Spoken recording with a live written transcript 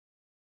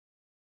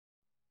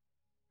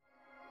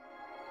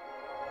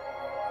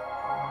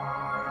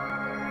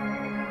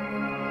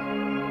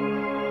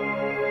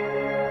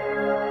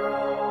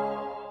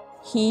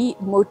he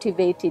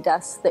motivated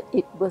us that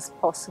it was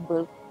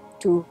possible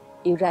to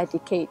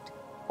eradicate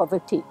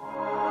poverty.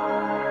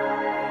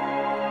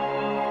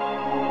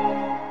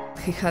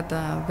 He had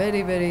a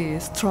very, very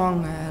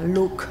strong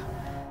look.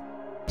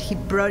 He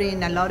brought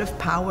in a lot of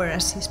power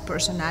as his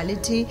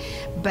personality,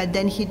 but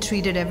then he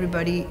treated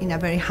everybody in a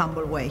very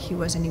humble way. He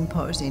wasn't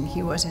imposing,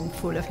 he wasn't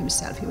full of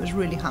himself, he was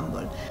really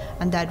humble,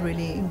 and that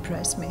really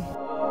impressed me.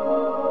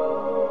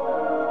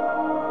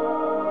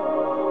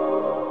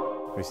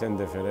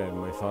 Vicente Ferrer,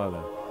 my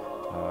father,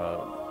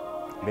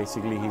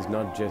 basically he's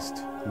not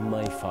just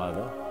my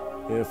father,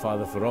 he's a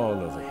father for all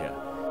over here.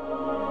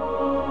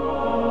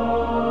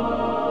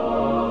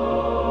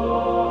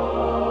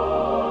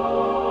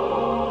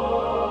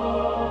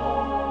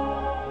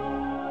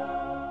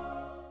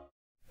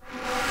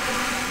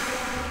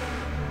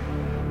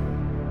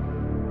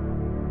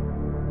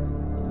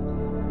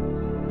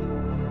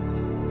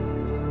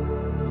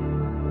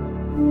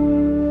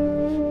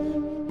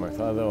 My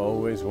father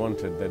always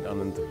wanted that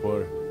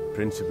Anantapur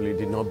principally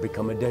did not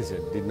become a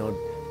desert, did not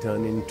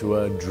turn into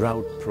a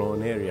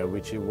drought-prone area,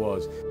 which it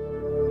was.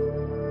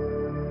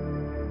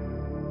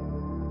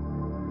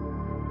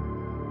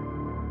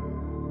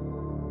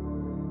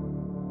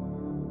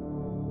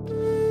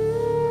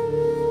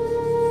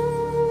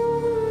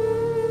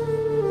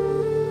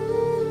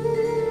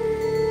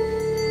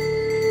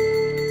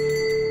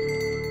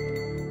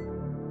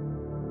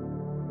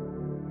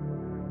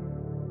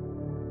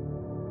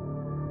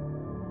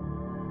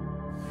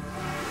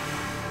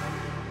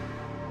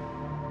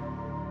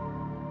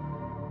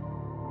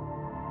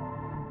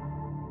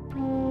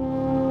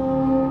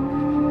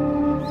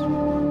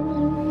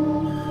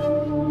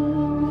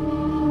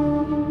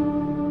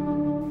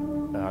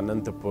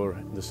 Anantapur,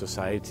 the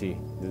society,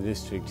 the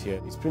district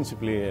here, is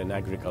principally an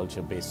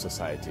agriculture-based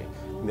society.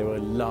 There were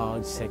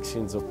large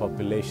sections of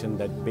population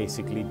that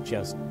basically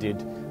just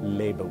did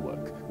labor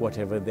work,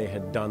 whatever they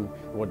had done,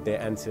 what their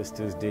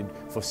ancestors did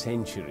for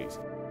centuries.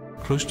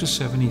 Close to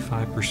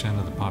 75%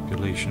 of the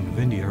population of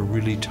India are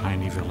really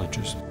tiny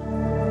villages.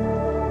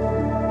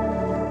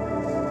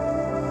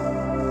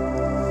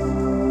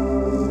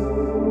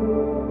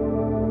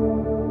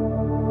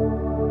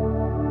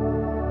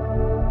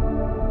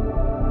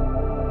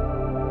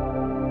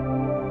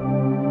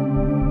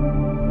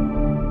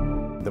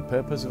 The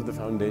purpose of the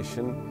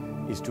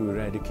foundation is to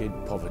eradicate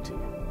poverty,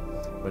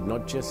 but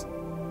not just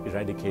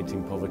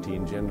eradicating poverty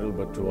in general,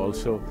 but to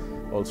also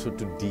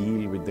to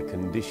deal with the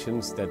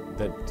conditions that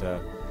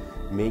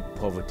make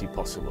poverty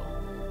possible.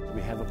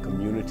 We have a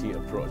community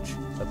approach,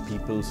 a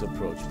people's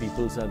approach.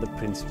 Peoples are the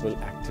principal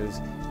actors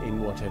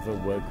in whatever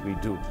work we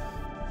do.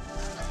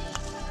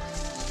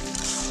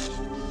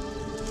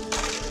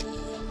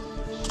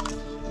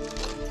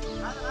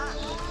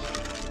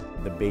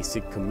 The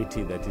basic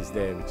committee that is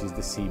there, which is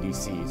the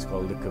CDC, is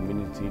called the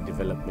Community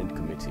Development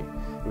Committee,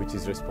 which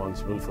is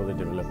responsible for the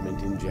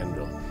development in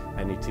general.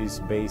 And it is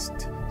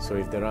based, so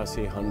if there are,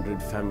 say,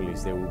 100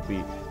 families, there would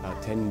be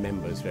 10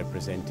 members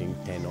representing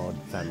 10 odd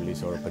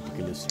families or a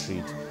particular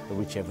street,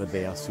 whichever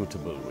they are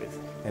suitable with.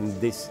 And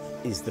this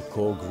is the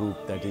core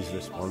group that is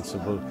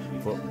responsible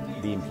for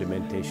the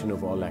implementation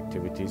of all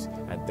activities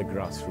at the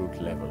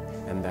grassroots level.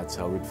 And that's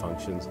how it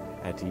functions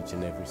at each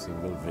and every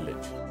single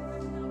village.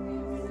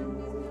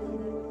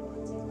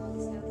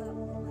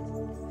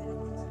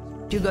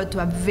 You go to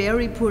a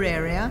very poor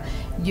area,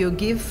 you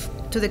give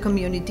to the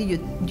community,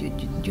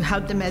 you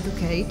help them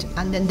educate,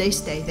 and then they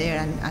stay there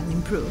and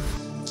improve.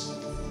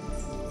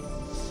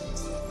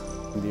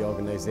 The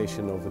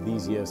organization over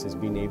these years has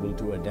been able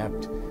to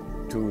adapt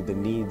to the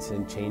needs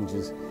and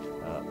changes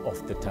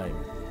of the time.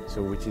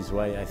 So which is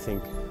why I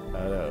think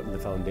the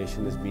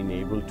foundation has been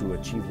able to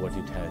achieve what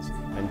it has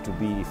and to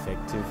be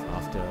effective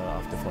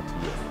after 40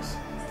 years.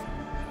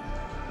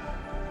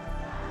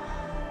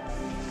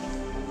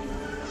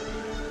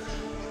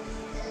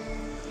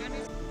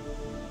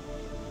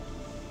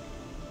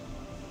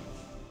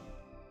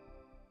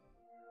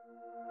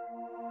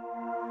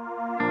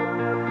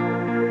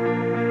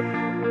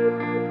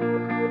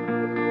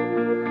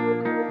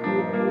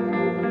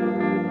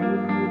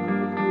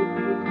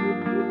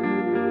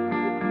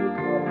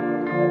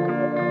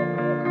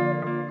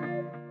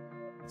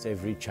 It's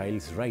every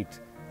child's right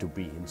to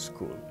be in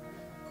school,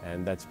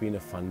 and that's been a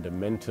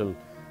fundamental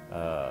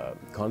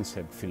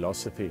concept,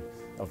 philosophy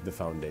of the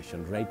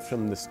foundation. Right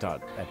from the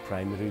start, at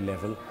primary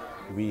level,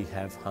 we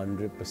have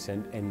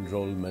 100%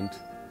 enrollment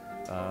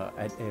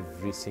at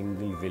every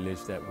single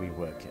village that we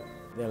work in.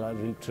 There are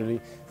literally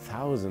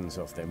thousands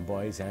of them,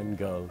 boys and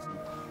girls,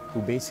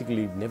 who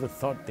basically never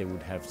thought they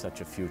would have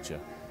such a future,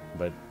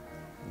 but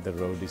the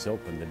road is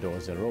open, the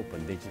doors are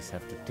open, they just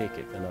have to take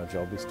it, and our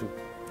job is to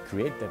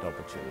create that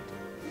opportunity.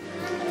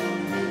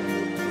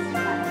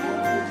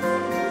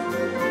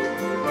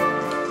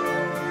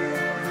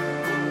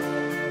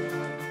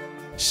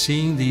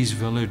 Seeing these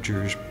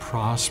villagers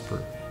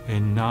prosper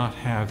and not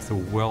have the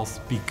wealth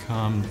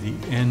become the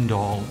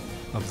end-all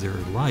of their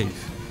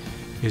life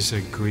is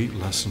a great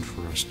lesson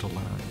for us to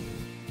learn.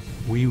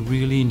 We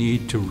really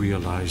need to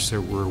realize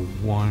that we're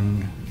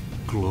one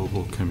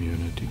global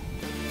community.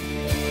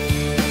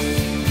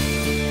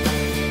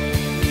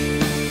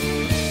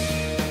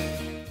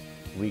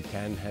 we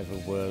can have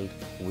a world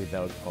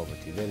without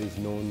poverty. There is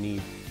no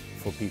need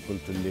for people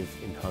to live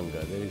in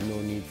hunger. There is no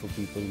need for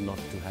people not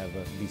to have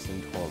a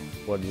decent home.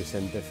 What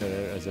Vicente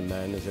Ferrer, as a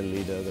man, as a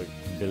leader, the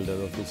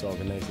builder of this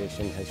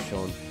organization, has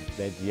shown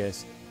that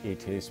yes,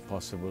 it is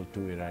possible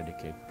to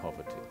eradicate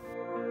poverty.